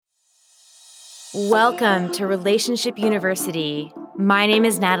Welcome to Relationship University. My name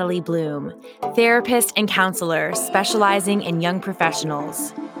is Natalie Bloom, therapist and counselor specializing in young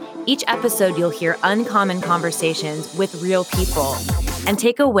professionals. Each episode, you'll hear uncommon conversations with real people and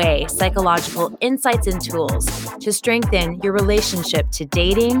take away psychological insights and tools to strengthen your relationship to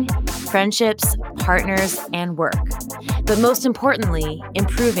dating, friendships, partners, and work. But most importantly,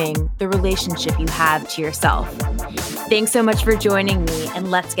 improving the relationship you have to yourself. Thanks so much for joining me,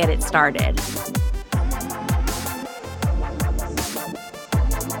 and let's get it started.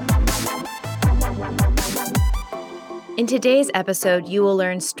 In today's episode, you will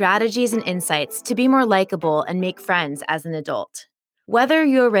learn strategies and insights to be more likable and make friends as an adult. Whether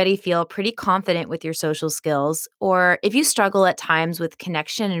you already feel pretty confident with your social skills, or if you struggle at times with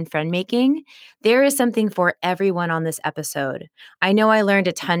connection and friend making, there is something for everyone on this episode. I know I learned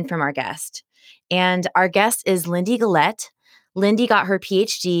a ton from our guest. And our guest is Lindy Gillette. Lindy got her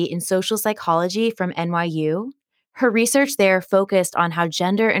PhD in social psychology from NYU. Her research there focused on how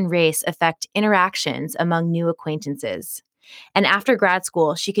gender and race affect interactions among new acquaintances. And after grad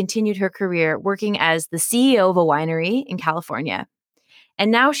school, she continued her career working as the CEO of a winery in California.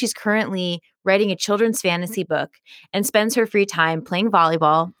 And now she's currently writing a children's fantasy book and spends her free time playing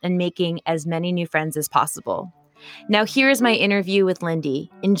volleyball and making as many new friends as possible. Now, here is my interview with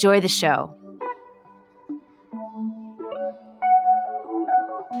Lindy. Enjoy the show.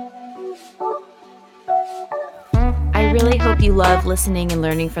 I really hope you love listening and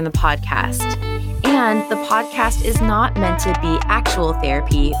learning from the podcast. And the podcast is not meant to be actual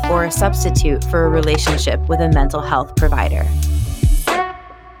therapy or a substitute for a relationship with a mental health provider.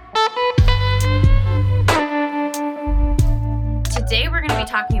 Today we're going to be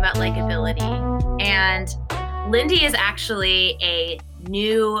talking about likability. And Lindy is actually a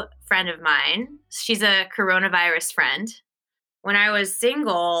new friend of mine. She's a coronavirus friend. When I was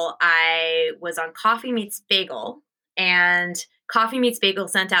single, I was on Coffee Meets Bagel. And Coffee Meets Bagel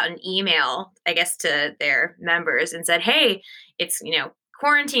sent out an email, I guess, to their members and said, hey, it's,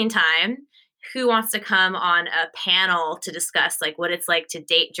 quarantine time. Who wants to come on a panel to discuss what it's like to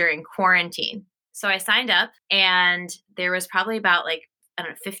date during quarantine? So I signed up, and there was probably about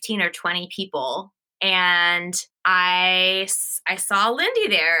 15 or 20 people. And I saw Lindy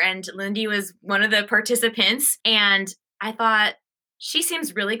there, and Lindy was one of the participants. And I thought, she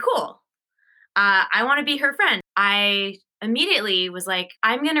seems really cool. I want to be her friend. I immediately was like,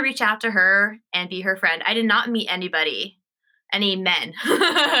 I'm going to reach out to her and be her friend. I did not meet any men.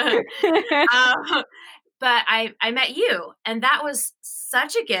 But I met you, and that was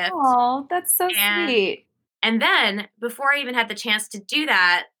such a gift. Oh, that's so sweet. And then before I even had the chance to do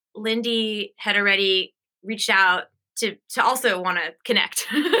that, Lindy had already reached out to also want to connect.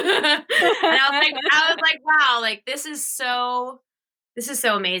 And I was like, wow, this is so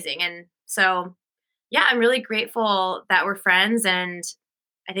amazing. And so, yeah, I'm really grateful that we're friends. And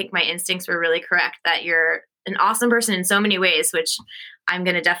I think my instincts were really correct that you're an awesome person in so many ways, which I'm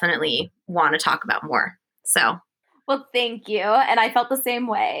going to definitely want to talk about more. So. Well, thank you. And I felt the same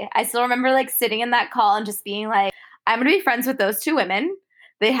way. I still remember sitting in that call and just being like, I'm going to be friends with those two women.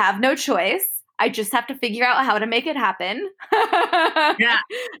 They have no choice. I just have to figure out how to make it happen. Yeah.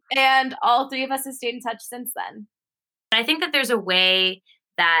 And all three of us have stayed in touch since then. I think that there's a way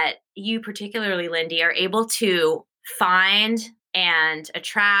that you, particularly Lindy, are able to find and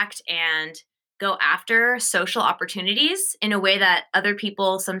attract and go after social opportunities in a way that other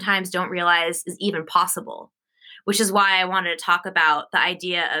people sometimes don't realize is even possible, which is why I wanted to talk about the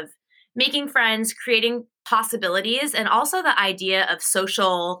idea of making friends, creating possibilities, and also the idea of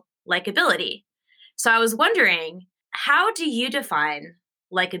social likability. So I was wondering, how do you define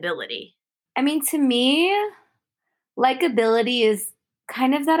likability? I mean, to me, likability is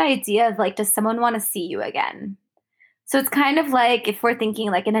kind of that idea of does someone want to see you again? So it's kind of if we're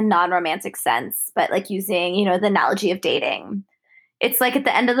thinking in a non-romantic sense, but using, the analogy of dating. It's at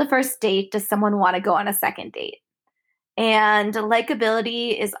the end of the first date, does someone want to go on a second date? And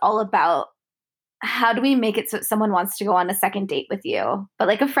likability is all about how do we make it so someone wants to go on a second date with you,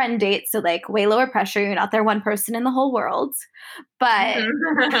 but a friend date. So way lower pressure. You're not their one person in the whole world, but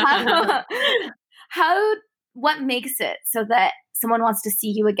what makes it so that someone wants to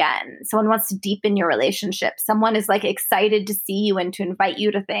see you again? Someone wants to deepen your relationship. Someone is excited to see you and to invite you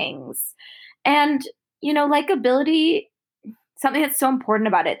to things. And, likability, something that's so important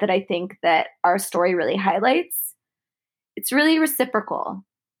about it that I think that our story really highlights, it's really reciprocal.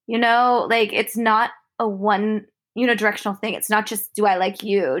 It's not a one unidirectional thing. It's not just, do I like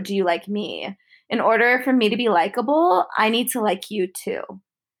you? Do you like me? In order for me to be likable, I need to like you too.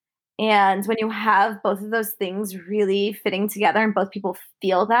 And when you have both of those things really fitting together and both people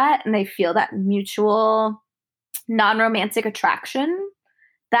feel that and they feel that mutual non-romantic attraction,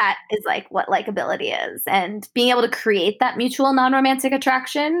 that is like what likability is. And being able to create that mutual non-romantic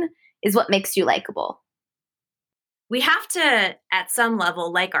attraction is what makes you likable. We have to, at some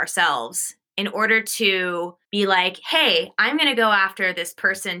level, like ourselves in order to be like, hey, I'm going to go after this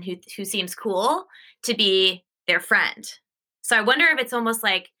person who seems cool to be their friend. So I wonder if it's almost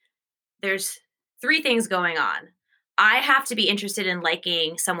like there's three things going on. I have to be interested in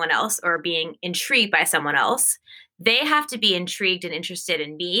liking someone else or being intrigued by someone else. They have to be intrigued and interested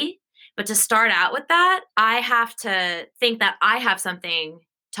in me. But to start out with that, I have to think that I have something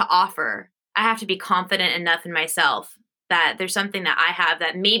to offer. I have to be confident enough in myself that there's something that I have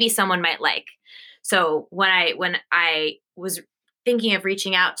that maybe someone might like. So when I was thinking of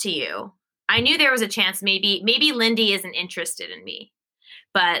reaching out to you, I knew there was a chance maybe Lindy isn't interested in me.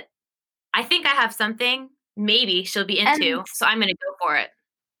 But I think I have something maybe she'll be into, so I'm going to go for it.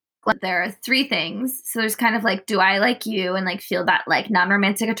 There are three things. So there's kind of like, do I like you and like feel that like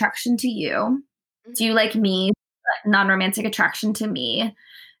non-romantic attraction to you? Mm-hmm. Do you like me? Non-romantic attraction to me.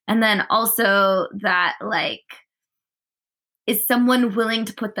 And then also that like, is someone willing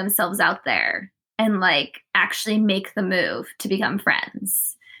to put themselves out there and like actually make the move to become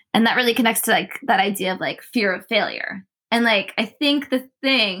friends? And that really connects to like that idea of like fear of failure. And like, I think the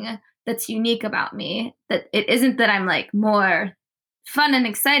thing that's unique about me, that it isn't that I'm like more fun and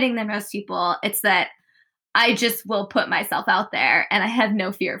exciting than most people. It's that I just will put myself out there and I have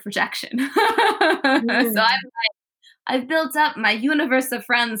no fear of rejection. So I've built up my universe of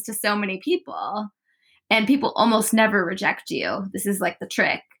friends to so many people, and people almost never reject you. This is like the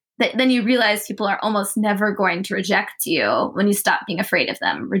trick. Then you realize people are almost never going to reject you when you stop being afraid of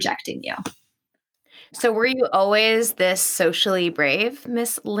them rejecting you. So were you always this socially brave,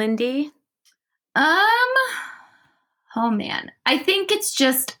 Miss Lindy? Oh man. I think it's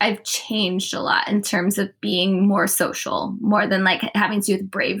just I've changed a lot in terms of being more social, more than like having to do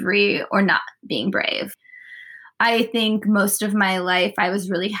with bravery or not being brave. I think most of my life I was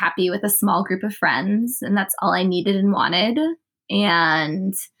really happy with a small group of friends, and that's all I needed and wanted.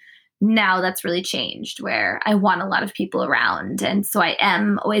 And now that's really changed where I want a lot of people around. And so I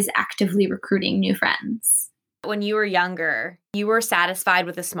am always actively recruiting new friends. When you were younger, you were satisfied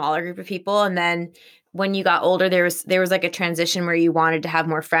with a smaller group of people. And then when you got older, there was like a transition where you wanted to have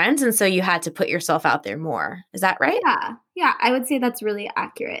more friends. And so you had to put yourself out there more. Is that right? Yeah. I would say that's really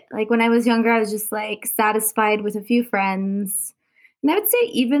accurate. Like when I was younger, I was just like satisfied with a few friends. And I would say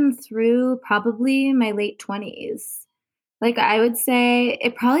even through probably my late 20s, like I would say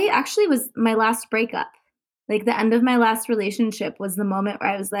it probably actually was my last breakup. Like the end of my last relationship was the moment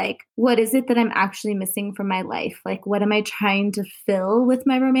where I was like, what is it that I'm actually missing from my life? Like, what am I trying to fill with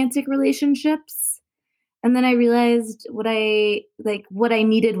my romantic relationships? And then I realized what I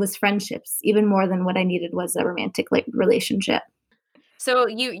needed was friendships, even more than what I needed was a romantic like relationship. So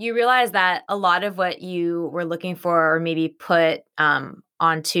you realize that a lot of what you were looking for, or maybe put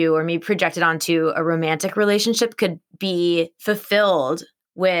onto, or maybe projected onto a romantic relationship, could be fulfilled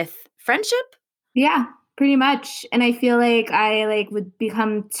with friendship? Yeah, pretty much. And I feel like I like would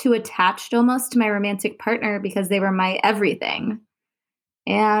become too attached almost to my romantic partner because they were my everything.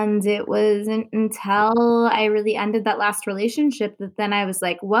 And it wasn't until I really ended that last relationship that then I was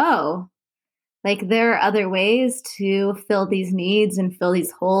like, whoa, like there are other ways to fill these needs and fill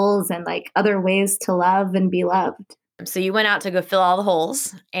these holes and like other ways to love and be loved. So you went out to go fill all the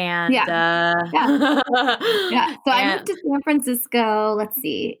holes and yeah. So I moved to San Francisco, let's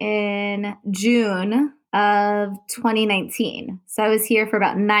see, in June of 2019. So I was here for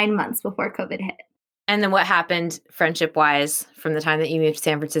about 9 months before COVID hit. And then what happened friendship-wise from the time that you moved to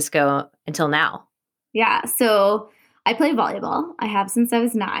San Francisco until now? Yeah, so I play volleyball. I have since I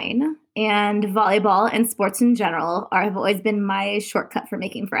was 9. And volleyball and sports in general have always been my shortcut for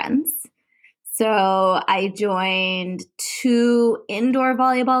making friends. So I joined 2 indoor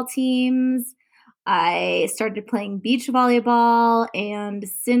volleyball teams. I started playing beach volleyball. And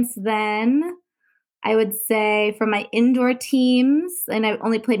since then, I would say from my indoor teams, and I've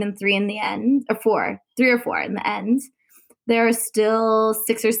only played in 3 in the end, or 3 or 4 in the end, there are still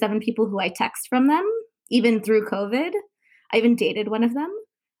 6 or 7 people who I text from them, even through COVID. I even dated one of them.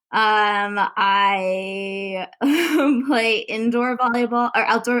 I play indoor volleyball or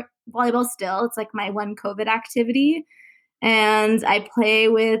outdoor volleyball still. It's like my one COVID activity. And I play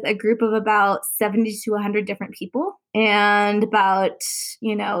with a group of about 70 to 100 different people. And about,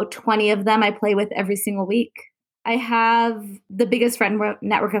 20 of them I play with every single week. I have the biggest friend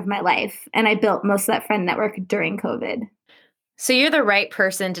network of my life. And I built most of that friend network during COVID. So you're the right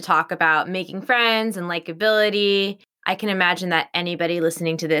person to talk about making friends and likability. I can imagine that anybody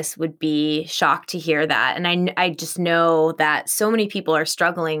listening to this would be shocked to hear that. And I just know that so many people are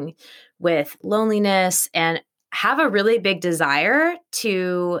struggling with loneliness and have a really big desire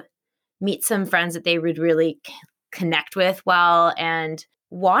to meet some friends that they would really connect with well and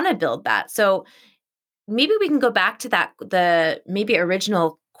want to build that. So maybe we can go back to the maybe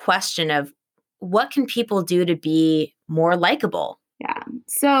original question of what can people do to be more likable? Yeah.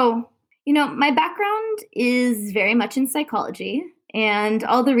 So, my background is very much in psychology, and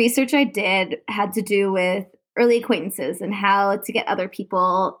all the research I did had to do with early acquaintances and how to get other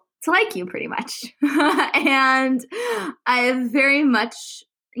people to like you, pretty much. And I've very much,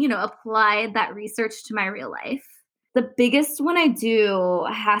 applied that research to my real life. The biggest one I do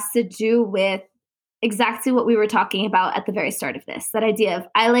has to do with exactly what we were talking about at the very start of this, that idea of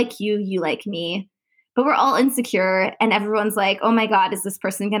I like you, you like me. But we're all insecure, and everyone's like, oh my God, is this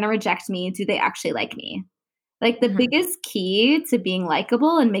person going to reject me? Do they actually like me? Like, the biggest key to being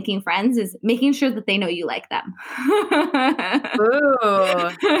likable and making friends is making sure that they know you like them.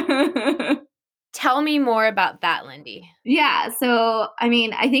 Ooh. Tell me more about that, Lindy. Yeah. So,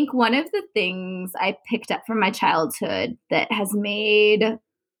 I think one of the things I picked up from my childhood that has made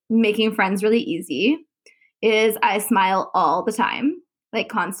making friends really easy is I smile all the time, like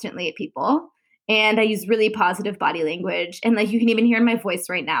constantly at people. And I use really positive body language. And like you can even hear in my voice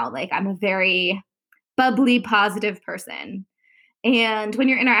right now, like I'm a very bubbly, positive person. And when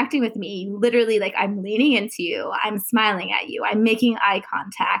you're interacting with me, literally, like I'm leaning into you, I'm smiling at you, I'm making eye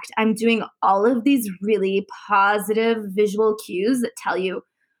contact, I'm doing all of these really positive visual cues that tell you,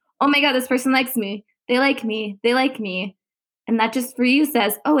 oh my God, this person likes me. They like me. They like me. And that just for you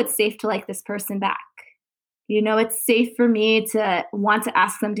says, oh, it's safe to like this person back. It's safe for me to want to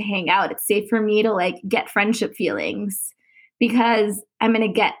ask them to hang out. It's safe for me to like get friendship feelings because I'm going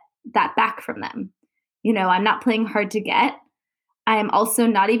to get that back from them. I'm not playing hard to get. I am also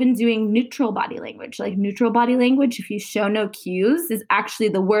not even doing neutral body language. Like neutral body language, if you show no cues, is actually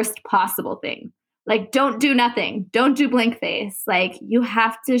the worst possible thing. Like don't do nothing. Don't do blank face. Like you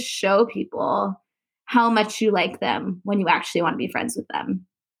have to show people how much you like them when you actually want to be friends with them.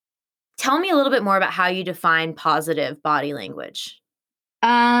 Tell me a little bit more about how you define positive body language.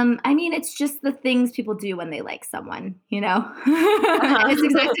 It's just the things people do when they like someone, And it's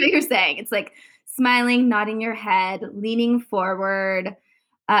exactly what you're saying. It's like smiling, nodding your head, leaning forward,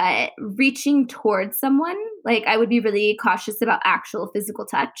 reaching towards someone. Like I would be really cautious about actual physical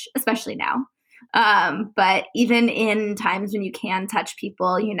touch, especially now. But even in times when you can touch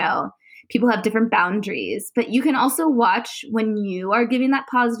people, people have different boundaries. But you can also watch when you are giving that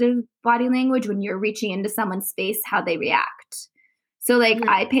positive body language, when you're reaching into someone's space, how they react. So like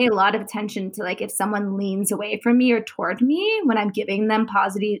I pay a lot of attention to like if someone leans away from me or toward me when I'm giving them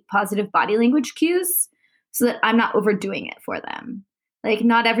positive body language cues so that I'm not overdoing it for them. Like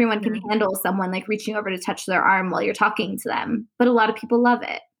not everyone can handle someone like reaching over to touch their arm while you're talking to them, but a lot of people love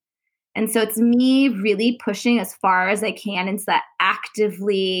it. And so it's me really pushing as far as I can into that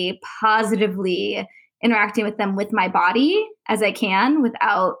actively, positively interacting with them with my body as I can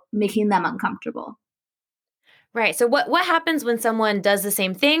without making them uncomfortable. Right. So what happens when someone does the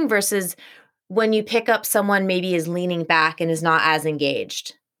same thing versus when you pick up someone maybe is leaning back and is not as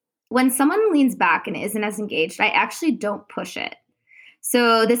engaged? When someone leans back and isn't as engaged, I actually don't push it.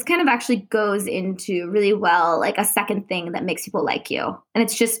 So this kind of actually goes into really well, like a second thing that makes people like you. And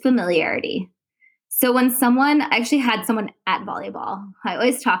it's just familiarity. So when I actually had someone at volleyball, I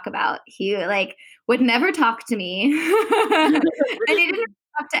always talk about, he like would never talk to me. And he didn't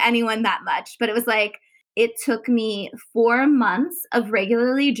talk to anyone that much, but it was like, it took me 4 months of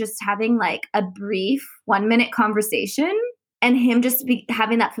regularly just having like a brief 1-minute conversation and him just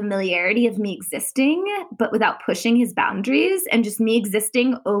having that familiarity of me existing, but without pushing his boundaries and just me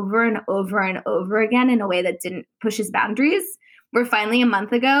existing over and over and over again in a way that didn't push his boundaries. Where finally a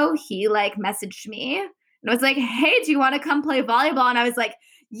month ago, he like messaged me and was like, hey, do you want to come play volleyball? And I was like,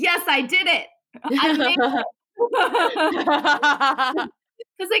 yes, I did it. Because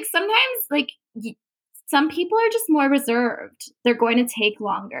like sometimes like some people are just more reserved. They're going to take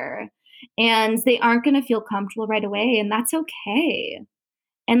longer and they aren't going to feel comfortable right away. And that's okay.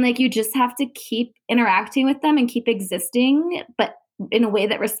 And like, you just have to keep interacting with them and keep existing, but in a way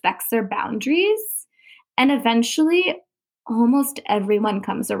that respects their boundaries. And eventually almost everyone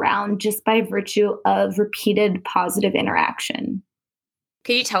comes around just by virtue of repeated positive interaction.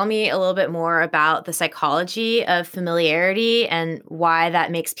 Could you tell me a little bit more about the psychology of familiarity and why that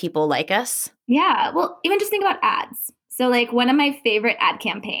makes people like us? Yeah. Well, even just think about ads. So, like, one of my favorite ad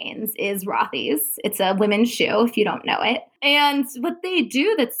campaigns is Rothy's. It's a women's shoe, if you don't know it. And what they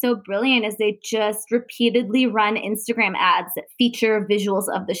do that's so brilliant is they just repeatedly run Instagram ads that feature visuals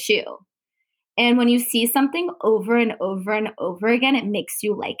of the shoe. And when you see something over and over and over again, it makes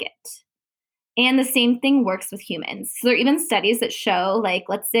you like it. And the same thing works with humans. So there are even studies that show, like,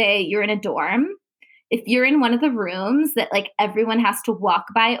 let's say you're in a dorm. If you're in one of the rooms that like everyone has to walk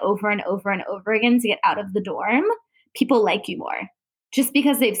by over and over and over again to get out of the dorm, people like you more just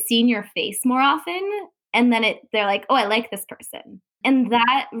because they've seen your face more often. And then they're like, oh, I like this person. And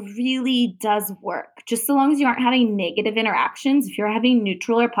that really does work. Just so long as you aren't having negative interactions, if you're having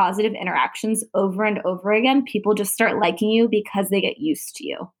neutral or positive interactions over and over again, people just start liking you because they get used to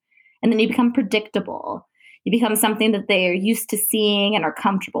you. And then you become predictable. You become something that they are used to seeing and are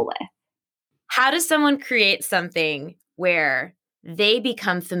comfortable with. How does someone create something where they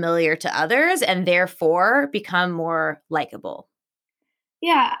become familiar to others and therefore become more likable?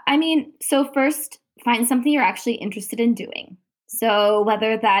 Yeah, I mean, so first, find something you're actually interested in doing. So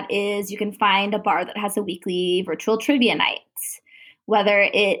whether that is you can find a bar that has a weekly virtual trivia night, whether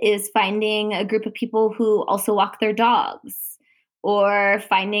it is finding a group of people who also walk their dogs, or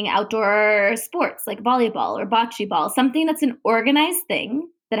finding outdoor sports like volleyball or bocce ball, something that's an organized thing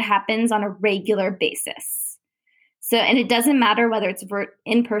that happens on a regular basis. So, and it doesn't matter whether it's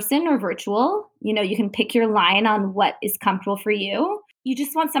in person or virtual, you can pick your line on what is comfortable for you. You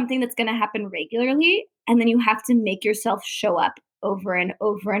just want something that's going to happen regularly. And then you have to make yourself show up over and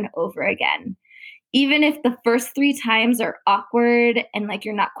over and over again. Even if the first 3 times are awkward and like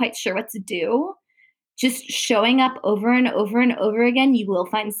you're not quite sure what to do, just showing up over and over and over again, you will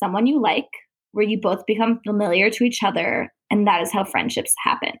find someone you like where you both become familiar to each other. And that is how friendships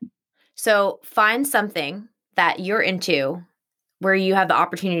happen. So find something that you're into where you have the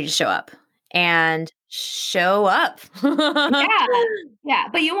opportunity to show up and show up. Yeah.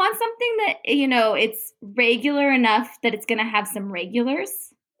 But you want something that, it's regular enough that it's going to have some regulars.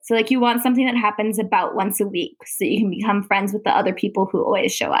 So like you want something that happens about once a week so you can become friends with the other people who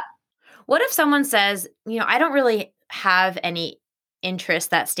always show up. What if someone says, I don't really have any interests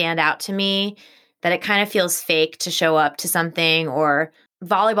that stand out to me, that it kind of feels fake to show up to something, or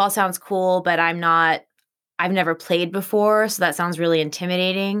volleyball sounds cool, but I've never played before, so that sounds really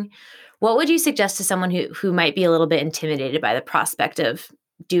intimidating. What would you suggest to someone who might be a little bit intimidated by the prospect of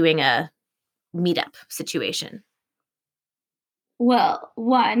doing a meetup situation? Well,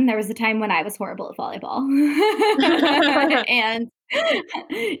 one, there was a time when I was horrible at volleyball. And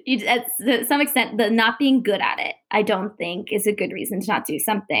to some extent, the not being good at it, I don't think is a good reason to not do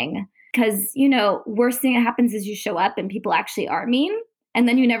something. Because, worst thing that happens is you show up and people actually are mean, and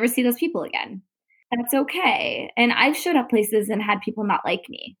then you never see those people again. That's okay. And I've showed up places and had people not like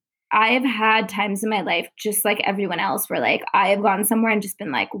me. I have had times in my life, just like everyone else, where like I have gone somewhere and just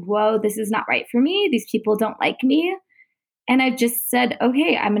been like, whoa, this is not right for me. These people don't like me. And I've just said,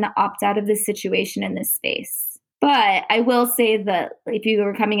 okay, I'm going to opt out of this situation in this space. But I will say that if you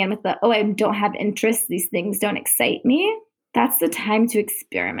were coming in with I don't have interest, these things don't excite me, that's the time to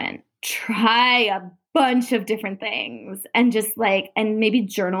experiment. Try a bunch of different things and just and maybe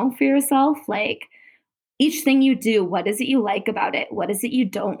journal for yourself. Like each thing you do, what is it you like about it? What is it you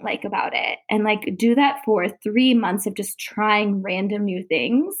don't like about it? And do that for 3 months of just trying random new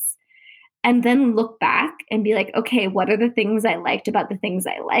things. And then look back and be like, okay, what are the things I liked about the things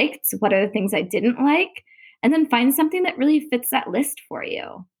I liked? What are the things I didn't like? And then find something that really fits that list for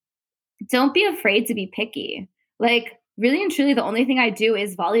you. Don't be afraid to be picky. Really and truly, the only thing I do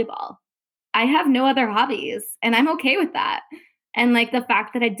is volleyball. I have no other hobbies, and I'm okay with that. And the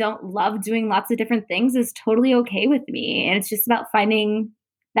fact that I don't love doing lots of different things is totally okay with me. And it's just about finding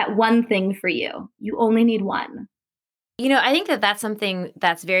that one thing for you. You only need one. I think that that's something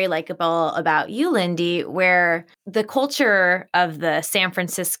that's very likable about you, Lindy, where the culture of the San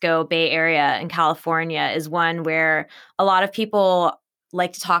Francisco Bay Area in California is one where a lot of people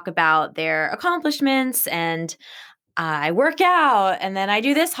like to talk about their accomplishments and I work out and then I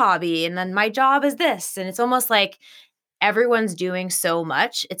do this hobby and then my job is this. And it's almost like everyone's doing so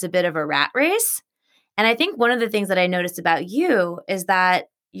much. It's a bit of a rat race. And I think one of the things that I noticed about you is that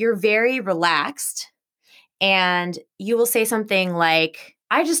you're very relaxed. And you will say something like,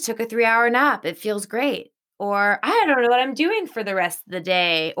 I just took a 3-hour nap. It feels great. Or I don't know what I'm doing for the rest of the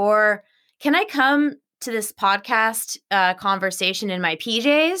day. Or can I come to this podcast conversation in my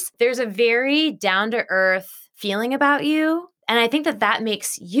PJs? There's a very down-to-earth feeling about you. And I think that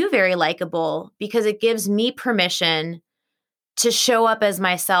makes you very likable because it gives me permission to show up as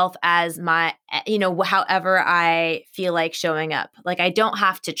myself as my, however I feel like showing up. I don't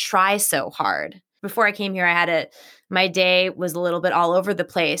have to try so hard. before I came here, my day was a little bit all over the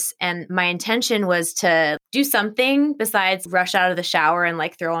place. And my intention was to do something besides rush out of the shower and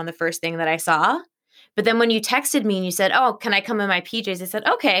like throw on the first thing that I saw. But then when you texted me and you said, "Oh, can I come in my PJs?" I said,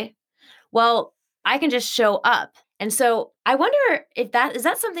 "Okay, well, I can just show up." And so I wonder if is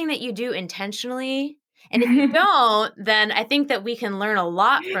that something that you do intentionally? And if you don't, then I think that we can learn a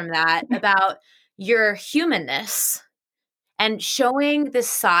lot from that about your humanness and showing this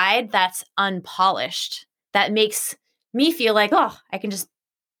side that's unpolished, that makes me feel like, oh, I can just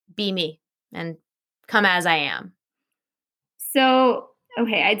be me and come as I am. So,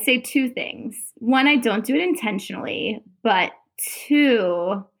 okay, I'd say two things. One, I don't do it intentionally, but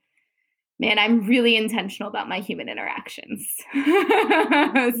two, man, I'm really intentional about my human interactions.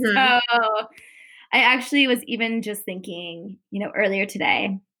 So I actually was even just thinking, earlier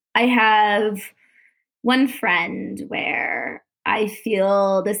today, I have one friend where I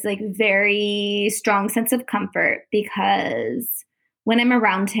feel this like very strong sense of comfort because when I'm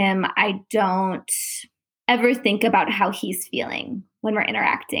around him, I don't ever think about how he's feeling when we're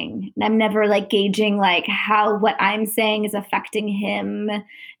interacting. And I'm never like gauging like how what I'm saying is affecting him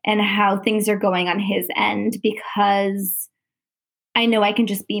and how things are going on his end because I know I can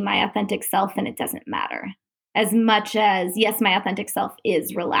just be my authentic self and it doesn't matter. As much as, yes, my authentic self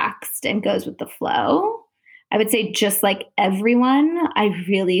is relaxed and goes with the flow, I would say just like everyone, I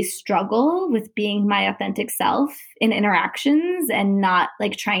really struggle with being my authentic self in interactions and not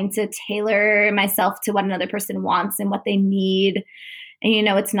like trying to tailor myself to what another person wants and what they need. And,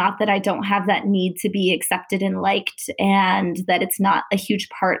 it's not that I don't have that need to be accepted and liked and that it's not a huge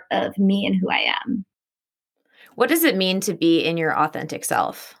part of me and who I am. What does it mean to be in your authentic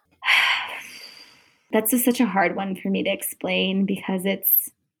self? That's such a hard one for me to explain because it's,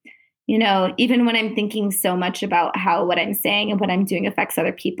 even when I'm thinking so much about how what I'm saying and what I'm doing affects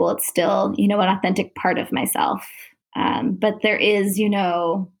other people, it's still, an authentic part of myself. But there is,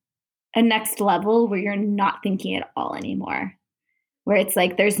 a next level where you're not thinking at all anymore, where it's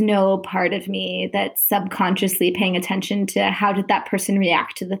like there's no part of me that's subconsciously paying attention to how did that person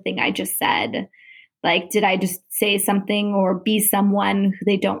react to the thing I just said? Like, did I just say something or be someone who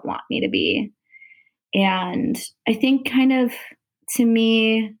they don't want me to be? And I think kind of, to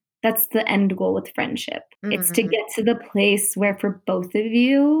me, that's the end goal with friendship. Mm-hmm. It's to get to the place where for both of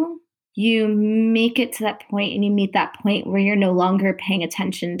you, you make it to that point and you meet that point where you're no longer paying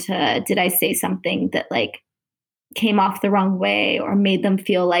attention to, did I say something that like came off the wrong way or made them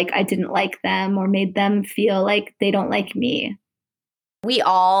feel like I didn't like them or made them feel like they don't like me? We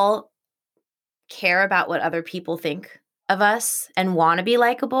all care about what other people think of us and want to be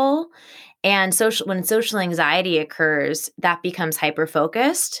likable. And when social anxiety occurs, that becomes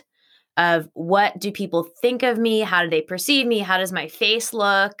hyper-focused of what do people think of me? How do they perceive me? How does my face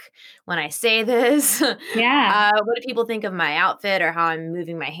look when I say this? Yeah. What do people think of my outfit or how I'm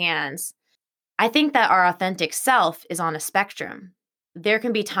moving my hands? I think that our authentic self is on a spectrum. There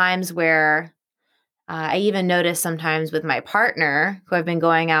can be times where I even notice sometimes with my partner, who I've been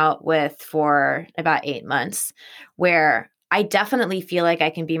going out with for about 8 months, where I definitely feel like I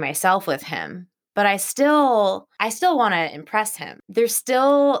can be myself with him, but I still want to impress him. There's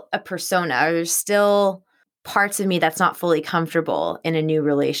still a persona, or there's still parts of me that's not fully comfortable in a new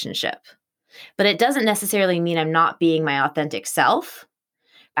relationship. But it doesn't necessarily mean I'm not being my authentic self.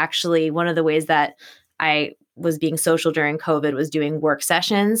 Actually, one of the ways that I was being social during COVID was doing work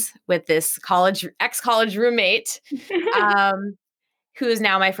sessions with this ex-college roommate, who is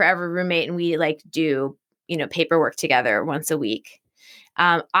now my forever roommate. And we like do, paperwork together once a week.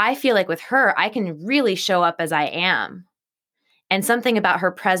 I feel like with her, I can really show up as I am. And something about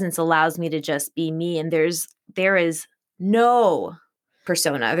her presence allows me to just be me. And there is no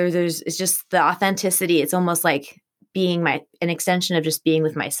persona. It's just the authenticity. It's almost like being an extension of just being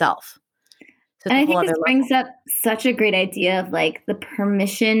with myself. So and I think this brings up such a great idea of like the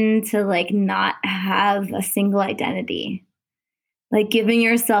permission to like not have a single identity, like giving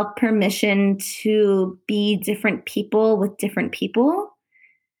yourself permission to be different people with different people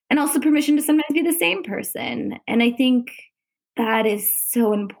and also permission to sometimes be the same person. And I think that is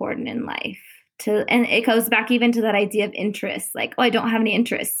so important in life and it goes back even to that idea of interest. Like, oh, I don't have any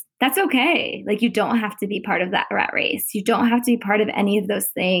interests. That's okay. Like, you don't have to be part of that rat race. You don't have to be part of any of those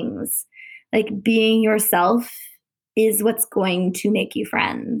things. Like, being yourself is what's going to make you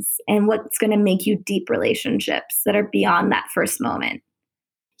friends and what's going to make you deep relationships that are beyond that first moment.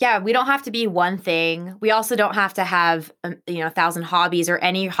 Yeah, we don't have to be one thing. We also don't have to have, 1,000 hobbies or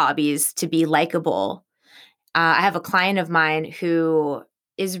any hobbies to be likable. I have a client of mine who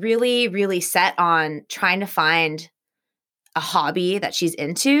is really, really set on trying to find a hobby that she's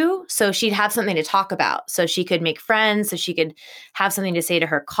into. So she'd have something to talk about. So she could make friends, so she could have something to say to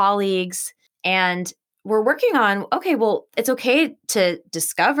her colleagues. And we're working on, okay, well, it's okay to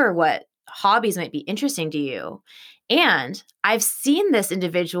discover what hobbies might be interesting to you. And I've seen this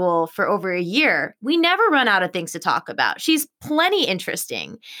individual for over a year. We never run out of things to talk about. She's plenty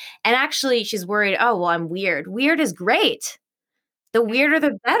interesting. And actually, she's worried, oh, well, I'm weird. Weird is great. The weirder,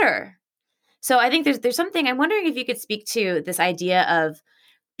 the better. So I think there's something, I'm wondering if you could speak to this idea of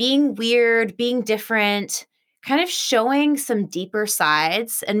being weird, being different, kind of showing some deeper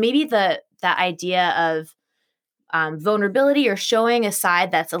sides, and maybe that idea of vulnerability or showing a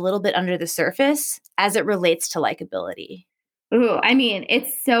side that's a little bit under the surface as it relates to likability. Ooh, I mean,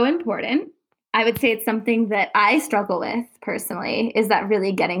 it's so important. I would say it's something that I struggle with personally, is that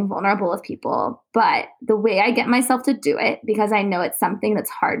really getting vulnerable with people. But the way I get myself to do it, because I know it's something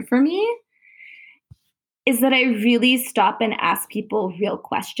that's hard for me, is that I really stop and ask people real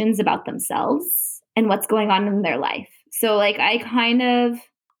questions about themselves and what's going on in their life. So like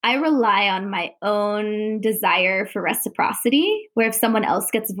I rely on my own desire for reciprocity, where if someone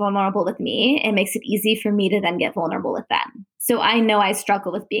else gets vulnerable with me, it makes it easy for me to then get vulnerable with them. So I know I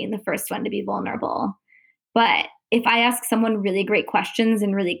struggle with being the first one to be vulnerable. But if I ask someone really great questions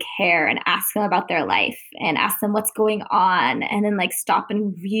and really care and ask them about their life and ask them what's going on and then like stop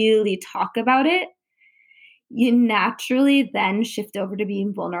and really talk about it, you naturally then shift over to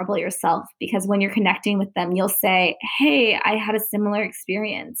being vulnerable yourself, because when you're connecting with them, you'll say, hey, I had a similar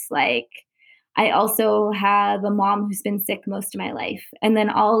experience. Like, I also have a mom who's been sick most of my life. And then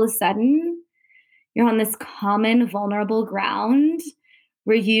all of a sudden, you're on this common vulnerable ground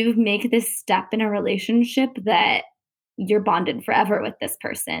where you make this step in a relationship that you're bonded forever with this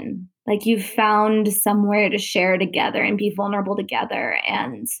person. Like, you've found somewhere to share together and be vulnerable together.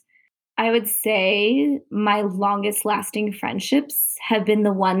 And I would say my longest lasting friendships have been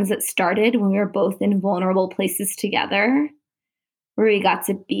the ones that started when we were both in vulnerable places together, where we got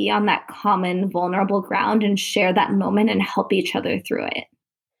to be on that common vulnerable ground and share that moment and help each other through it.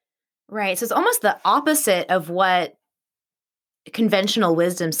 Right. So it's almost the opposite of what conventional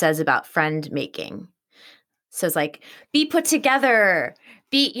wisdom says about friend making. So it's like, be put together,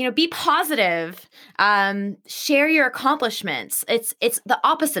 be positive, share your accomplishments. It's the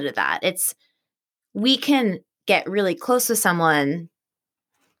opposite of that. It's, we can get really close with someone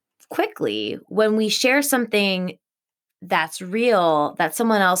quickly when we share something that's real, that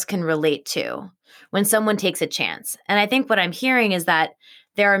someone else can relate to, when someone takes a chance. And I think what I'm hearing is that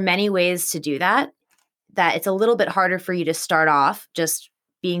there are many ways to do that it's a little bit harder for you to start off just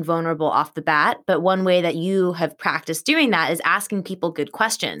being vulnerable off the bat. But one way that you have practiced doing that is asking people good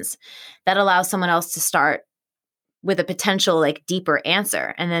questions that allows someone else to start with a potential like deeper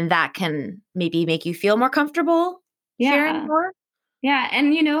answer. And then that can maybe make you feel more comfortable sharing more. Yeah.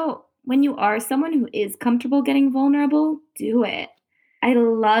 And when you are someone who is comfortable getting vulnerable, do it. I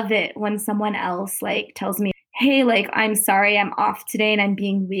love it when someone else like tells me, hey, like, I'm sorry, I'm off today and I'm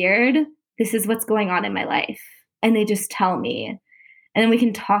being weird. This is what's going on in my life. And they just tell me. And then we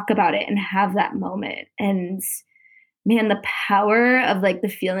can talk about it and have that moment. And man, the power of like the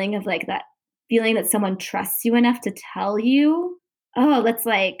feeling of like that feeling that someone trusts you enough to tell you, oh, that's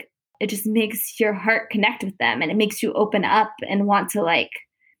like, it just makes your heart connect with them and it makes you open up and want to like,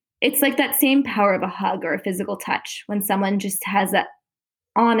 it's like that same power of a hug or a physical touch when someone just has that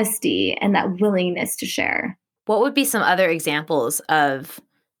honesty and that willingness to share. What would be some other examples of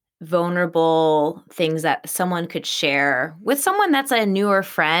vulnerable things that someone could share with someone that's a newer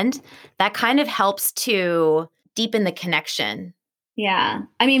friend that kind of helps to deepen the connection? Yeah.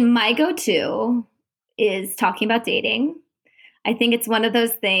 I mean, my go-to is talking about dating. I think it's one of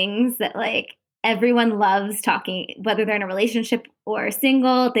those things that like everyone loves talking, whether they're in a relationship or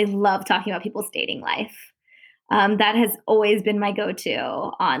single, they love talking about people's dating life. That has always been my go-to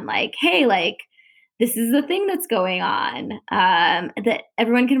on like, hey, like, this is the thing that's going on that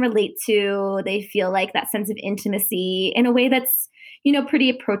everyone can relate to. They feel like that sense of intimacy in a way that's, pretty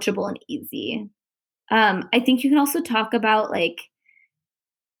approachable and easy. I think you can also talk about like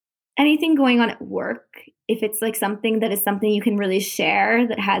anything going on at work. If it's like something that is something you can really share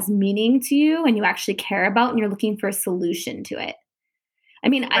that has meaning to you and you actually care about and you're looking for a solution to it. I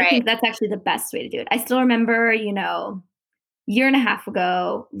mean, I think that's actually the best way to do it. I still remember, year and a half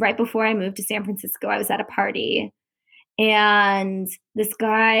ago, right before I moved to San Francisco, I was at a party and this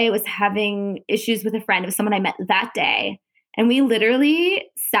guy was having issues with a friend of someone I met that day. And we literally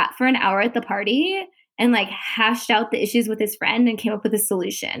sat for an hour at the party and like hashed out the issues with his friend and came up with a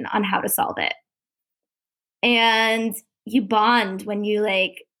solution on how to solve it. And you bond when you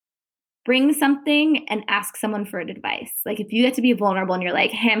like bring something and ask someone for advice. Like if you get to be vulnerable and you're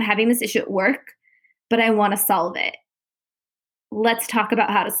like, hey, I'm having this issue at work, but I want to solve it. Let's talk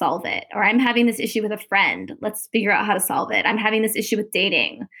about how to solve it. Or I'm having this issue with a friend. Let's figure out how to solve it. I'm having this issue with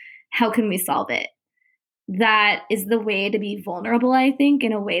dating. How can we solve it? That is the way to be vulnerable, I think,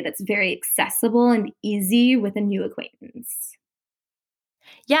 in a way that's very accessible and easy with a new acquaintance.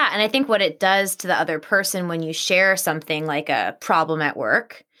 Yeah. And I think what it does to the other person when you share something like a problem at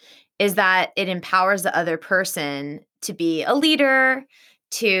work is that it empowers the other person to be a leader,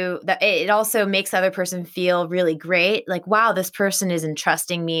 it also makes the other person feel really great. Like, wow, this person is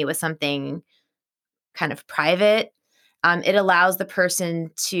entrusting me with something kind of private. It allows the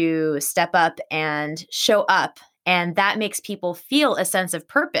person to step up and show up, and that makes people feel a sense of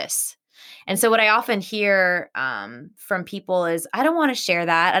purpose. And so, what I often hear from people is, I don't want to share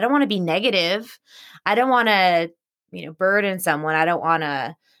that. I don't want to be negative. I don't want to, burden someone. I don't want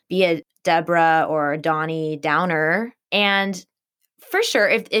to be a Deborah or a Donnie Downer. And for sure,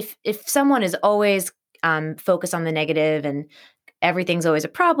 if someone is always focused on the negative and everything's always a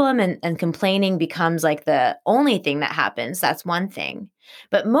problem and complaining becomes like the only thing that happens, that's one thing.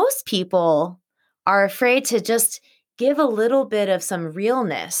 But most people are afraid to just give a little bit of some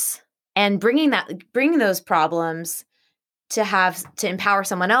realness, and bringing those problems to empower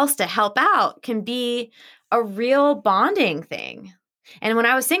someone else to help out can be a real bonding thing. And when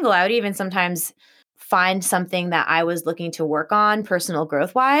I was single, I would even sometimes find something that I was looking to work on personal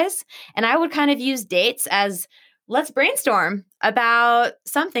growth wise. And I would kind of use dates as, let's brainstorm about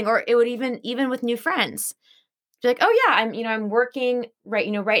something. Or it would even with new friends be like, oh yeah, I'm working right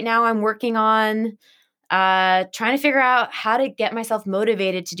now I'm working on trying to figure out how to get myself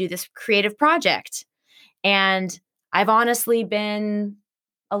motivated to do this creative project. And I've honestly been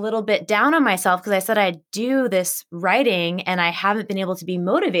a little bit down on myself because I said I'd do this writing and I haven't been able to be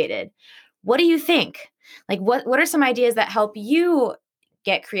motivated. What do you think? Like, what are some ideas that help you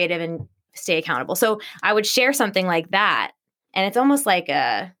get creative and stay accountable? So I would share something like that. And it's almost like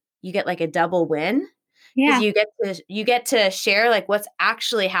you get like a double win. Yeah. Because you get to share like what's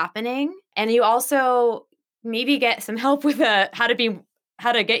actually happening. And you also maybe get some help with how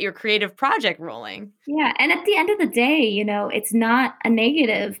to get your creative project rolling. Yeah. And at the end of the day, it's not a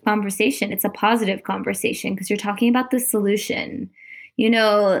negative conversation. It's a positive conversation because you're talking about the solution.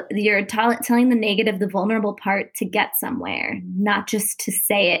 You're telling the negative, the vulnerable part to get somewhere, not just to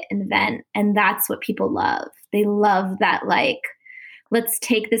say it and vent. And that's what people love. They love that, like, let's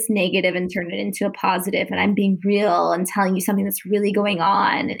take this negative and turn it into a positive. And I'm being real and telling you something that's really going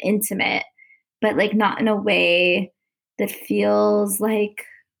on and intimate, but like not in a way that feels like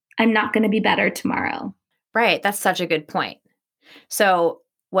I'm not going to be better tomorrow. Right. That's such a good point. So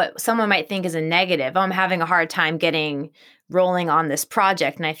what someone might think is a negative, I'm having a hard time getting rolling on this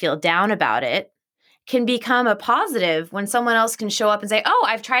project and I feel down about it, can become a positive when someone else can show up and say, oh,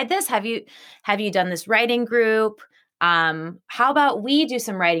 I've tried this. Have you done this writing group? How about we do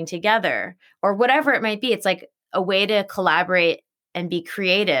some writing together, or whatever it might be? It's like a way to collaborate and be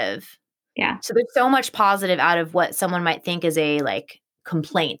creative. Yeah. So there's so much positive out of what someone might think is a like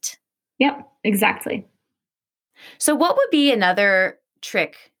complaint. Yep, exactly. So what would be another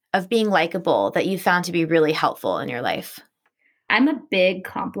trick of being likable that you found to be really helpful in your life? I'm a big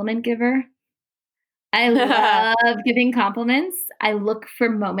compliment giver. I love giving compliments. I look for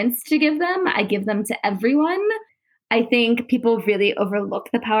moments to give them. I give them to everyone. I think people really overlook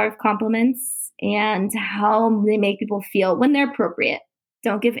the power of compliments and how they make people feel when they're appropriate.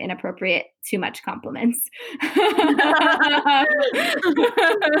 Don't give inappropriate too much compliments.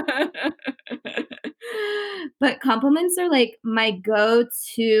 But compliments are like my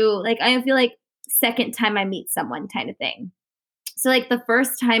go-to, like I feel like second time I meet someone kind of thing. So like the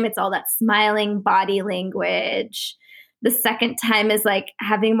first time it's all that smiling body language. The second time is like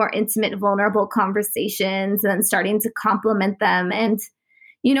having more intimate, vulnerable conversations and then starting to compliment them. And,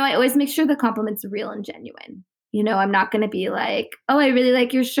 I always make sure the compliment's real and genuine. I'm not going to be like, oh, I really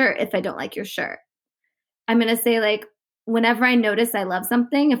like your shirt if I don't like your shirt. I'm going to say like, whenever I notice I love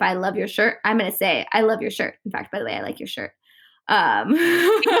something, if I love your shirt, I'm going to say, I love your shirt. In fact, by the way, I like your shirt. It's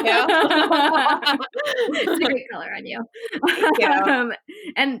a great color on you.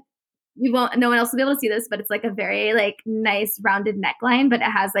 And no one else will be able to see this, but it's like a very like nice rounded neckline, but it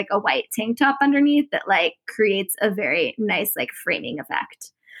has like a white tank top underneath that like creates a very nice like framing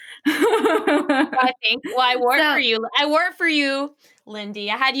effect. I wore it for you. I wore it for you, Lindy.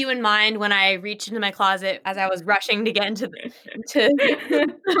 I had you in mind when I reached into my closet as I was rushing to get into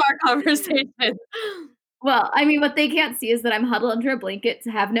our conversation. Well, I mean, what they can't see is that I'm huddled under a blanket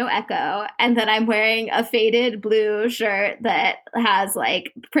to have no echo, and that I'm wearing a faded blue shirt that has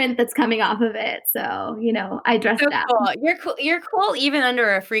like print that's coming off of it. So, I dressed So down. cool. You're cool. You're cool even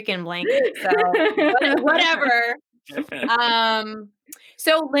under a freaking blanket. So whatever. Um,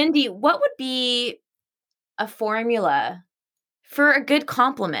 so Lindy, what would be a formula for a good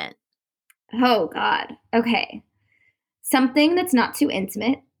compliment? Oh, God. Okay. Something that's not too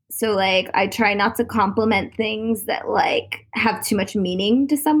intimate. So, like, I try not to compliment things that, like, have too much meaning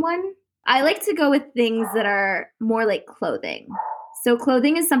to someone. I like to go with things that are more like clothing. So,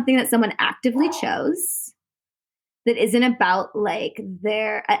 clothing is something that someone actively chose that isn't about like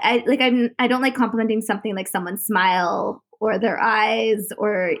their I don't like complimenting something like someone's smile or their eyes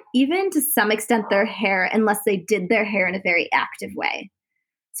or even to some extent their hair unless they did their hair in a very active way.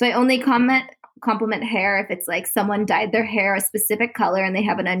 So I only compliment hair if it's like someone dyed their hair a specific color and they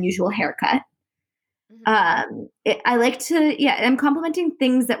have an unusual haircut. I like to, yeah, I'm complimenting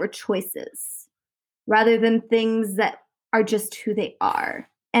things that were choices rather than things that are just who they are.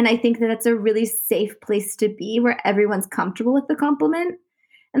 And I think that that's a really safe place to be where everyone's comfortable with the compliment.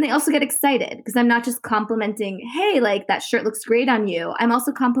 And they also get excited because I'm not just complimenting, hey, like that shirt looks great on you. I'm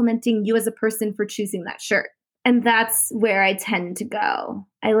also complimenting you as a person for choosing that shirt. And that's where I tend to go.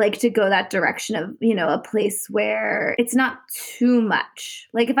 I like to go that direction of, a place where it's not too much.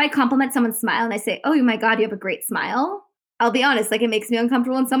 Like if I compliment someone's smile and I say, oh my God, you have a great smile. I'll be honest, like it makes me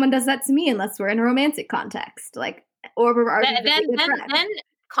uncomfortable when someone does that to me unless we're in a romantic context. Like, or we're arguing. Then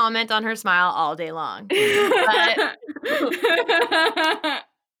comment on her smile all day long.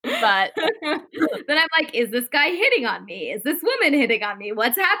 But then I'm like, is this guy hitting on me? Is this woman hitting on me?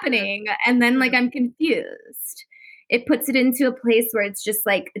 What's happening? And then like I'm confused. It puts it into a place where it's just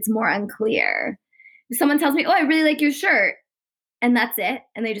like it's more unclear. If someone tells me, oh, I really like your shirt, and that's it,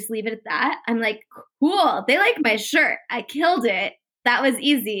 and they just leave it at that, I'm like, cool, they like my shirt. I killed it. That was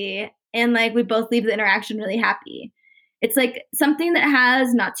easy. And like we both leave the interaction really happy. It's like something that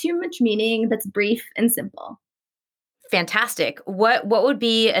has not too much meaning, that's brief and simple. Fantastic. What would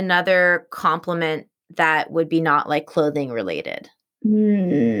be another compliment that would be not like clothing related?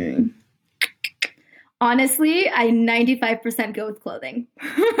 Honestly, I 95% go with clothing.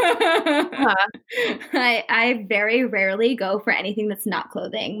 I very rarely go for anything that's not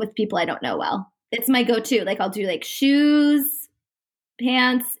clothing with people I don't know well. It's my go-to. Like I'll do like shoes,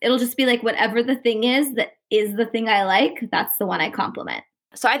 pants. It'll just be like whatever the thing is that is the thing I like, that's the one I compliment.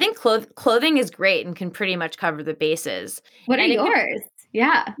 So I think clothing is great and can pretty much cover the bases. What are yours?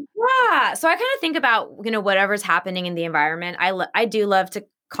 Yeah. So I kind of think about, whatever's happening in the environment. I do love to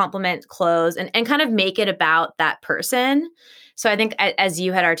compliment clothes and kind of make it about that person. So I think as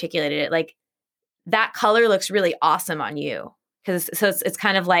you had articulated it, like that color looks really awesome on you. It's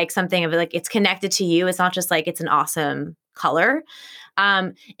kind of like something of like, it's connected to you. It's not just like, it's an awesome color.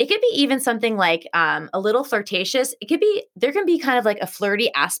 It could be even something like a little flirtatious. There can be kind of like a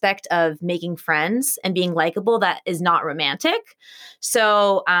flirty aspect of making friends and being likable that is not romantic.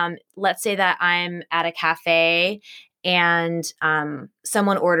 So let's say that I'm at a cafe and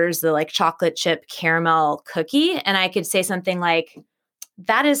someone orders the like chocolate chip caramel cookie, and I could say something like,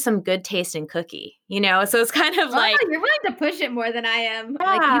 that is some good taste in cookie, So it's kind of like, you're willing to push it more than I am. Yeah.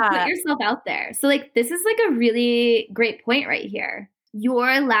 Like you put yourself out there. So like this is like a really great point right here.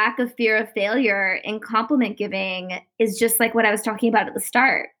 Your lack of fear of failure in compliment giving is just like what I was talking about at the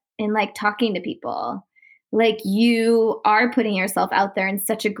start in like talking to people. Like you are putting yourself out there in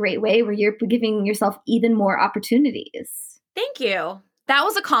such a great way where you're giving yourself even more opportunities. Thank you. That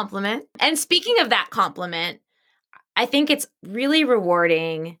was a compliment. And speaking of that compliment, I think it's really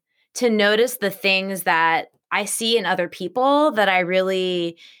rewarding to notice the things that I see in other people that I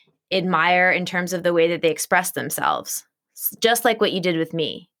really admire in terms of the way that they express themselves, just like what you did with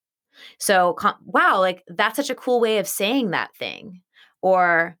me. So, wow, like that's such a cool way of saying that thing.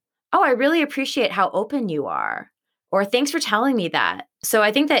 Or, oh, I really appreciate how open you are. Or thanks for telling me that. So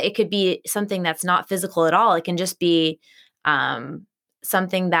I think that it could be something that's not physical at all. It can just be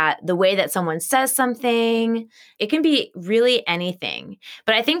something that the way that someone says something, it can be really anything.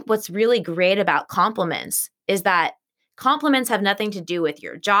 But I think what's really great about compliments is that compliments have nothing to do with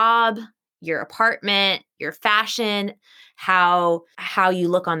your job, your apartment, your fashion, how you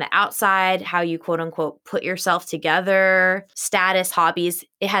look on the outside, how you quote unquote put yourself together, status, hobbies.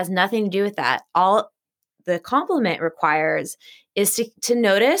 It has nothing to do with that. All the compliment requires is to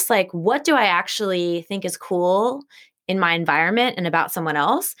notice, like, what do I actually think is cool in my environment and about someone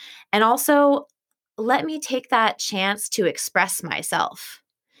else? And also let me take that chance to express myself.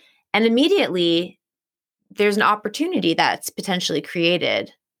 And immediately there's an opportunity that's potentially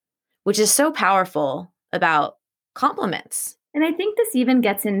created, which is so powerful. about compliments. And I think this even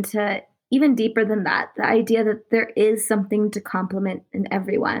gets into even deeper than that, the idea that there is something to compliment in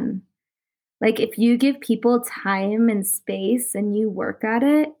everyone. Like if you give people time and space and you work at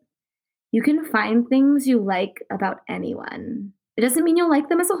it, you can find things you like about anyone. It doesn't mean you'll like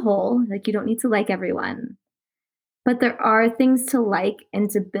them as a whole, like you don't need to like everyone. But there are things to like and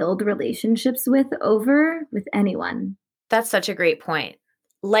to build relationships with anyone. That's such a great point.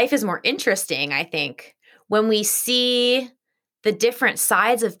 Life is more interesting, I think, when we see the different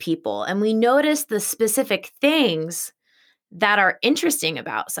sides of people and we notice the specific things that are interesting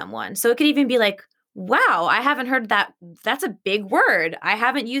about someone. So it could even be like, wow, I haven't heard that. That's a big word. I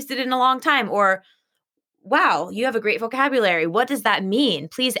haven't used it in a long time. Or, wow, you have a great vocabulary. What does that mean?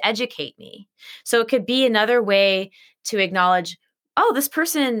 Please educate me. So it could be another way to acknowledge, oh, this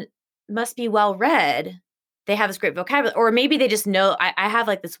person must be well read. They have this great vocabulary. Or maybe they just know, I have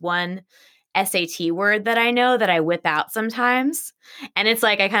like this one SAT word that I know that I whip out sometimes. And it's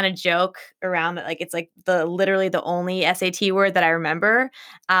like I kind of joke around that, like it's like literally the only SAT word that I remember.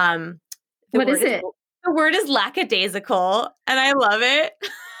 What is it? The word is lackadaisical, and I love it.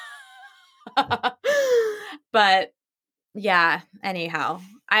 But yeah, anyhow,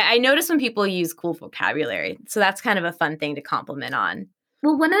 I notice when people use cool vocabulary. So that's kind of a fun thing to compliment on.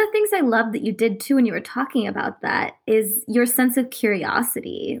 Well, one of the things I love that you did too when you were talking about that is your sense of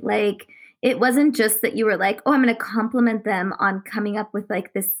curiosity. Like, it wasn't just that you were like, oh, I'm going to compliment them on coming up with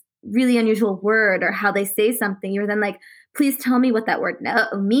like this really unusual word or how they say something. You were then like, please tell me what that word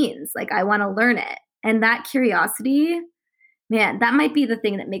means. Like, I want to learn it. And that curiosity, man, that might be the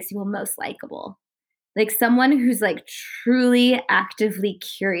thing that makes you most likable. Like someone who's like truly actively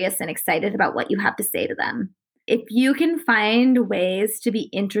curious and excited about what you have to say to them. If you can find ways to be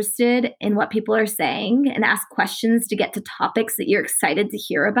interested in what people are saying and ask questions to get to topics that you're excited to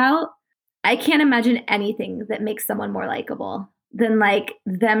hear about, I can't imagine anything that makes someone more likable than like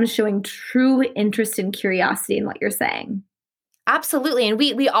them showing true interest and curiosity in what you're saying. Absolutely. And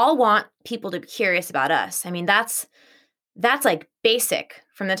we all want people to be curious about us. I mean, that's like basic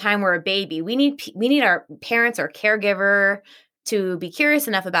from the time we're a baby. We need our parents or caregiver to be curious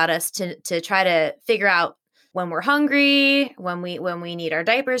enough about us to try to figure out when we're hungry, when we need our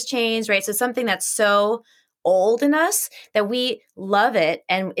diapers changed, right? So something that's so old in us that we love it,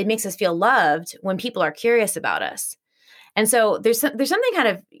 and it makes us feel loved when people are curious about us. And so there's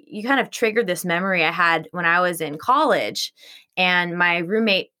something you kind of triggered this memory I had when I was in college, and my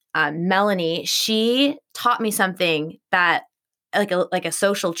roommate Melanie, she taught me something that like a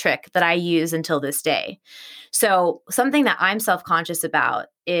social trick that I use until this day. So something that I'm self-conscious about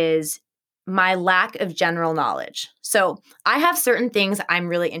is my lack of general knowledge. So I have certain things I'm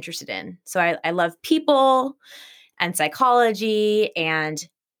really interested in. So I love people and psychology and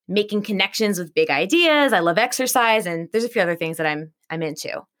making connections with big ideas. I love exercise, and there's a few other things that I'm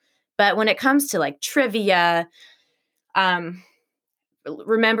into. But when it comes to like trivia,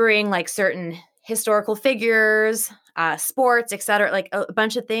 remembering like certain historical figures, sports, etc., like a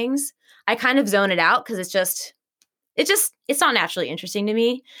bunch of things, I kind of zone it out because it's not naturally interesting to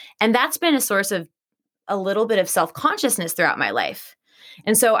me. And that's been a source of a little bit of self-consciousness throughout my life.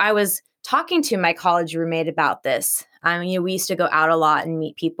 And so I was talking to my college roommate about this. We used to go out a lot and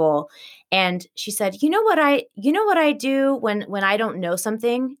meet people. And she said, you know what I do when I don't know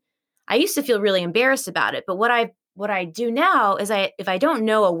something? I used to feel really embarrassed about it. But what I do now is if I don't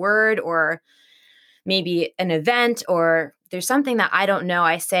know a word or maybe an event or there's something that I don't know,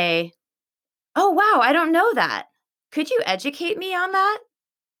 I say, oh, wow, I don't know that. Could you educate me on that?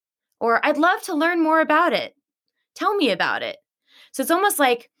 Or I'd love to learn more about it. Tell me about it. So it's almost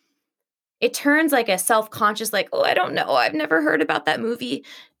like it turns like a self-conscious, like, oh, I don't know, I've never heard about that movie,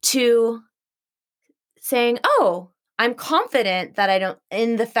 to saying, oh, I'm confident that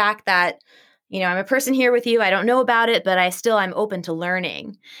in the fact that, I'm a person here with you. I don't know about it, but I'm open to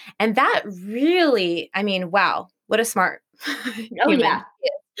learning. And that really, I mean, wow, what a smart Oh, human. yeah.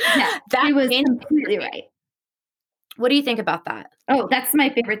 Yeah, that was completely right. What do you think about that? Oh, that's my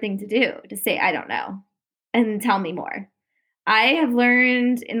favorite thing to do, to say, I don't know, and tell me more. I have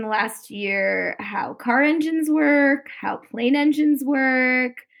learned in the last year how car engines work, how plane engines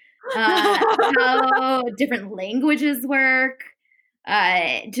work, how different languages work,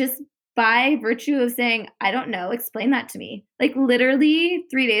 just by virtue of saying, I don't know, explain that to me. Like literally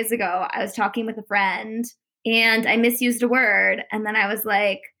 3 days ago, I was talking with a friend and I misused a word. And then I was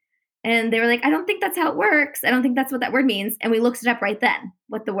like, and they were like, I don't think that's how it works. I don't think that's what that word means. And we looked it up right then,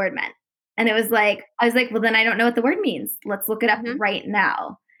 what the word meant. And I was like, well, then I don't know what the word means. Let's look it up right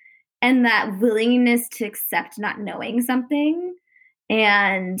now. And that willingness to accept not knowing something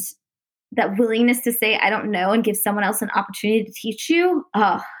and that willingness to say, I don't know, and give someone else an opportunity to teach you,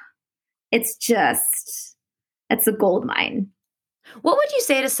 oh, it's a gold mine. What would you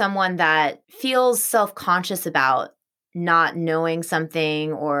say to someone that feels self-conscious about not knowing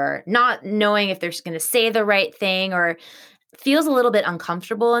something or not knowing if they're going to say the right thing or feels a little bit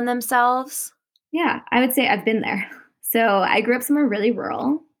uncomfortable in themselves? Yeah, I would say I've been there. So I grew up somewhere really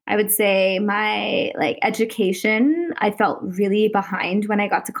rural. I would say my like education, I felt really behind when I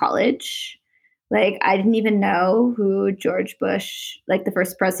got to college. Like I didn't even know who George Bush, like the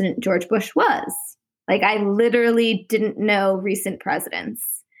first president George Bush was. Like I literally didn't know recent presidents.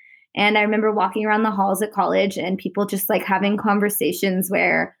 And I remember walking around the halls at college and people just like having conversations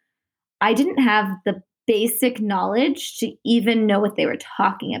where I didn't have the basic knowledge to even know what they were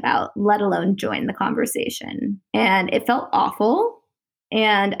talking about, let alone join the conversation. And it felt awful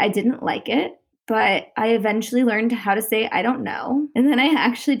and I didn't like it. But I eventually learned how to say, I don't know. And then I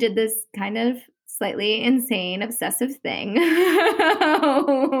actually did this kind of slightly insane obsessive thing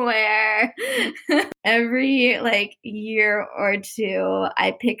where every like year or two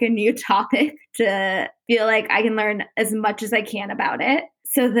I pick a new topic to feel like I can learn as much as I can about it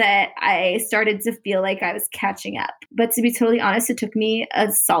so that I started to feel like I was catching up. But to be totally honest, it took me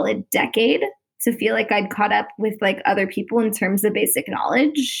a solid decade to feel like I'd caught up with like other people in terms of basic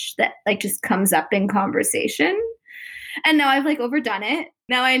knowledge that like just comes up in conversation. And now I've like overdone it.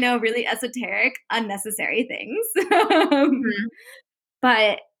 Now I know really esoteric, unnecessary things. Mm-hmm.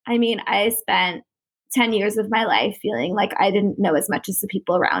 But I mean, I spent 10 years of my life feeling like I didn't know as much as the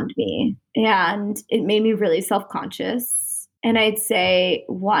people around me. And it made me really self conscious. And I'd say,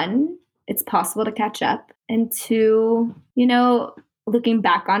 one, it's possible to catch up. And two, you know, looking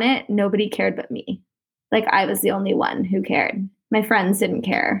back on it, nobody cared but me. Like I was the only one who cared. My friends didn't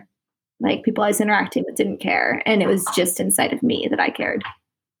care. Like people I was interacting with didn't care. And it was just inside of me that I cared.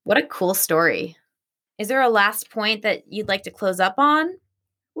 What a cool story. Is there a last point that you'd like to close up on?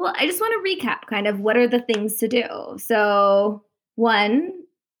 Well, I just want to recap kind of what are the things to do. So, one,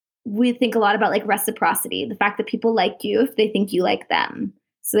 we think a lot about like reciprocity, the fact that people like you if they think you like them.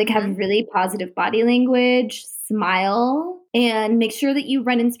 So, like, have really positive body language, smile, and make sure that you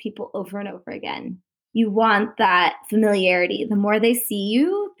run into people over and over again. You want that familiarity. The more they see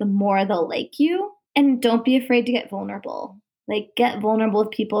you, the more they'll like you. And don't be afraid to get vulnerable. Like, get vulnerable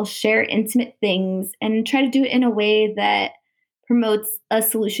with people, share intimate things, and try to do it in a way that promotes a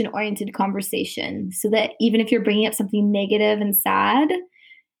solution oriented conversation so that even if you're bringing up something negative and sad,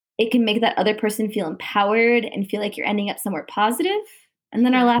 it can make that other person feel empowered and feel like you're ending up somewhere positive. And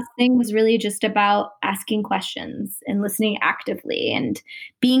then our last thing was really just about asking questions and listening actively and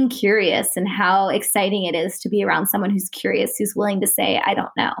being curious and how exciting it is to be around someone who's curious, who's willing to say, I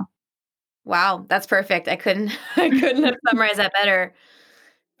don't know. Wow, that's perfect. I couldn't have summarized that better.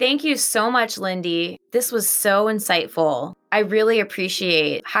 Thank you so much, Lindy. This was so insightful. I really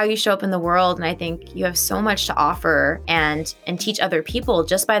appreciate how you show up in the world, and I think you have so much to offer and teach other people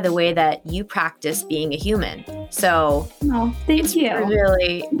just by the way that you practice being a human. So, thank you.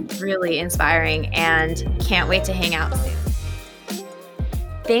 Really, really inspiring, and can't wait to hang out soon.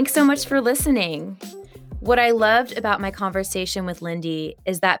 Thanks so much for listening. What I loved about my conversation with Lindy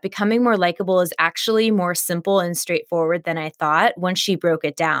is that becoming more likable is actually more simple and straightforward than I thought once she broke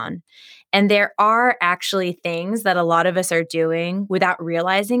it down. And there are actually things that a lot of us are doing without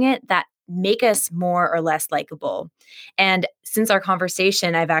realizing it that make us more or less likable. And since our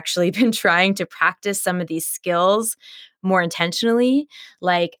conversation, I've actually been trying to practice some of these skills more intentionally.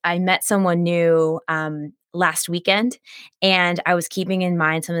 Like I met someone new last weekend, and I was keeping in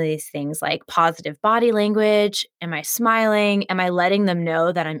mind some of these things like positive body language. Am I smiling? Am I letting them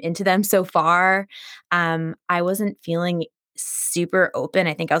know that I'm into them so far? I wasn't feeling super open.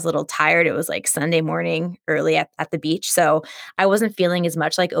 I think I was a little tired. It was like Sunday morning early at the beach. So I wasn't feeling as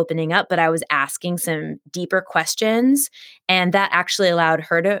much like opening up, but I was asking some deeper questions, and that actually allowed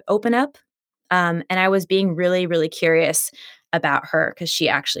her to open up. And I was being really, really curious about her because she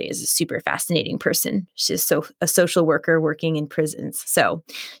actually is a super fascinating person. She's a social worker working in prisons. So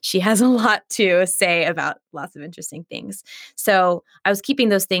she has a lot to say about lots of interesting things. So I was keeping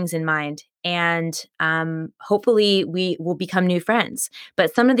those things in mind, and hopefully we will become new friends.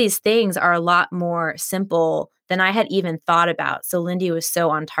 But some of these things are a lot more simple than I had even thought about. So Lindy was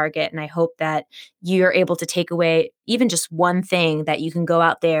so on target, and I hope that you're able to take away even just one thing that you can go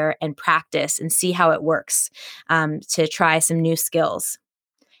out there and practice and see how it works, to try some new skills.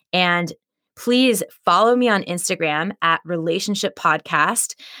 And please follow me on Instagram at Relationship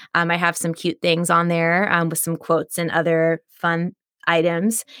Podcast. I have some cute things on there with some quotes and other fun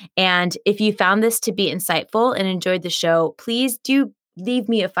items. And if you found this to be insightful and enjoyed the show, please do leave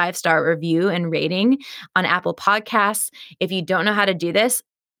me a 5-star review and rating on Apple Podcasts. If you don't know how to do this,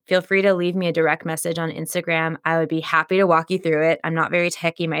 feel free to leave me a direct message on Instagram. I would be happy to walk you through it. I'm not very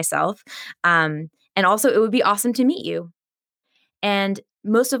techy myself. And also, it would be awesome to meet you. And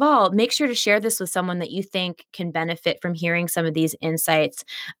most of all, make sure to share this with someone that you think can benefit from hearing some of these insights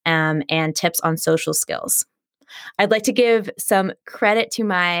and tips on social skills. I'd like to give some credit to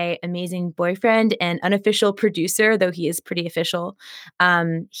my amazing boyfriend and unofficial producer, though he is pretty official.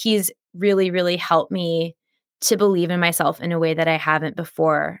 He's really, really helped me to believe in myself in a way that I haven't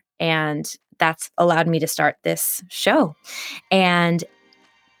before. And that's allowed me to start this show. And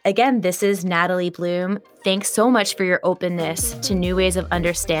again, this is Natalie Bloom. Thanks so much for your openness to new ways of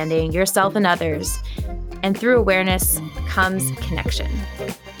understanding yourself and others. And through awareness comes connection.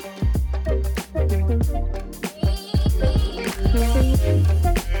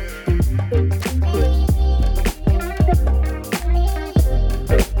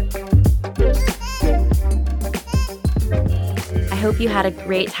 I hope you had a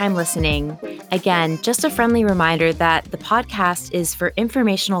great time listening. Again, just a friendly reminder that the podcast is for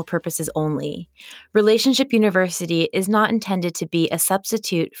informational purposes only. Relationship University is not intended to be a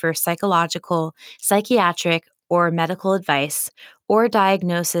substitute for psychological, psychiatric, or medical advice, or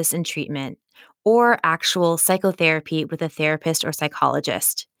diagnosis and treatment, or actual psychotherapy with a therapist or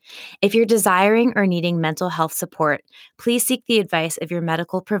psychologist. If you're desiring or needing mental health support, please seek the advice of your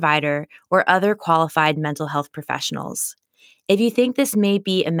medical provider or other qualified mental health professionals. If you think this may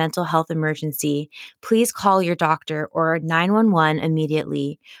be a mental health emergency, please call your doctor or 911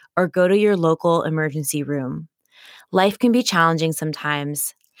 immediately or go to your local emergency room. Life can be challenging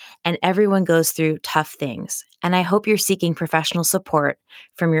sometimes, and everyone goes through tough things. And I hope you're seeking professional support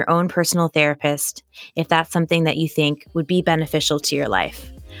from your own personal therapist if that's something that you think would be beneficial to your life.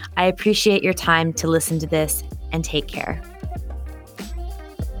 I appreciate your time to listen to this, and take care.